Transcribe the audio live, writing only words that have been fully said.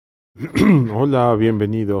Hola,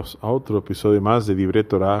 bienvenidos a otro episodio más de Divrei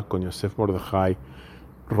Torah con Yosef Mordechai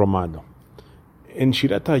Romano. En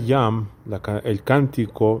Shirat Hayam, el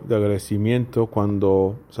cántico de agradecimiento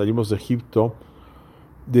cuando salimos de Egipto,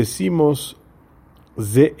 decimos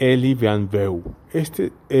Ze Eli ve'anveu.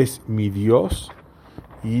 Este es mi Dios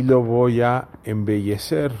y lo voy a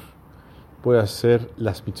embellecer. Voy a hacer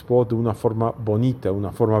las mitzvot de una forma bonita,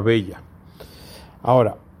 una forma bella.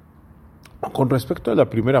 Ahora, con respecto a la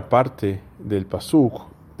primera parte del pasuk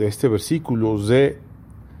de este versículo,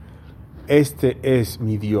 este es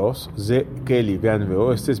mi Dios, Ze Keli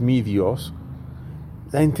ve'anveu, este es mi Dios,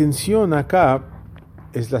 la intención acá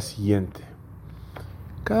es la siguiente.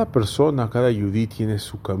 Cada persona, cada yudí tiene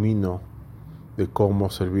su camino de cómo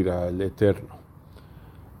servir al Eterno,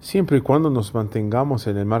 siempre y cuando nos mantengamos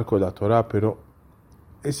en el marco de la Torah, pero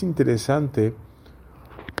es interesante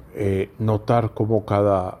notar cómo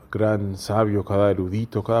cada gran sabio, cada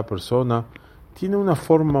erudito, cada persona tiene una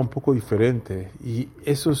forma un poco diferente, y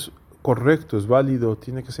eso es correcto, es válido,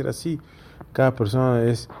 tiene que ser así. Cada persona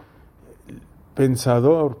es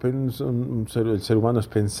pensador, el ser humano es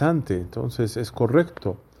pensante, entonces es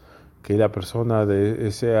correcto que la persona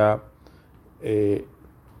sea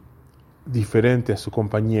diferente a su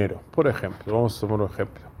compañero. Por ejemplo, vamos a tomar un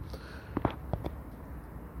ejemplo.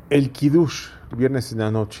 El Kiddush, viernes en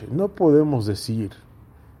la noche. No podemos decir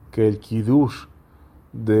que el Kiddush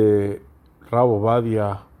de Rav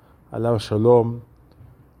Ovadia Alav Shalom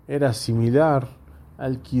era similar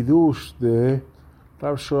al Kiddush de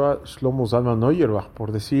Rav Shlomo Zalman Auerbach,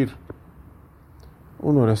 por decir.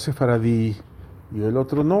 Uno era sefaradí y el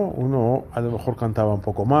otro no. Uno a lo mejor cantaba un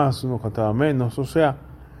poco más, uno cantaba menos. O sea,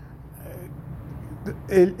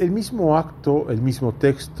 el mismo acto, el mismo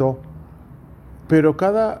texto, pero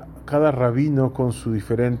cada rabino con su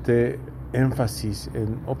diferente énfasis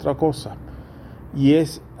en otra cosa. Y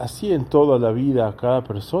es así en toda la vida. Cada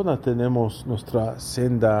persona tenemos nuestra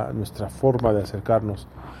senda, nuestra forma de acercarnos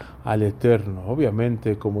al Eterno.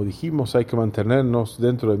 Obviamente, como dijimos, hay que mantenernos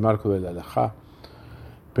dentro del marco del halajá,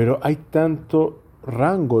 pero hay tanto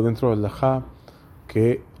rango dentro del halajá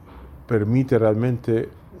que permite realmente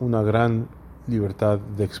una gran libertad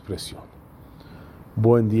de expresión.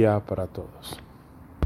 Buen día para todos.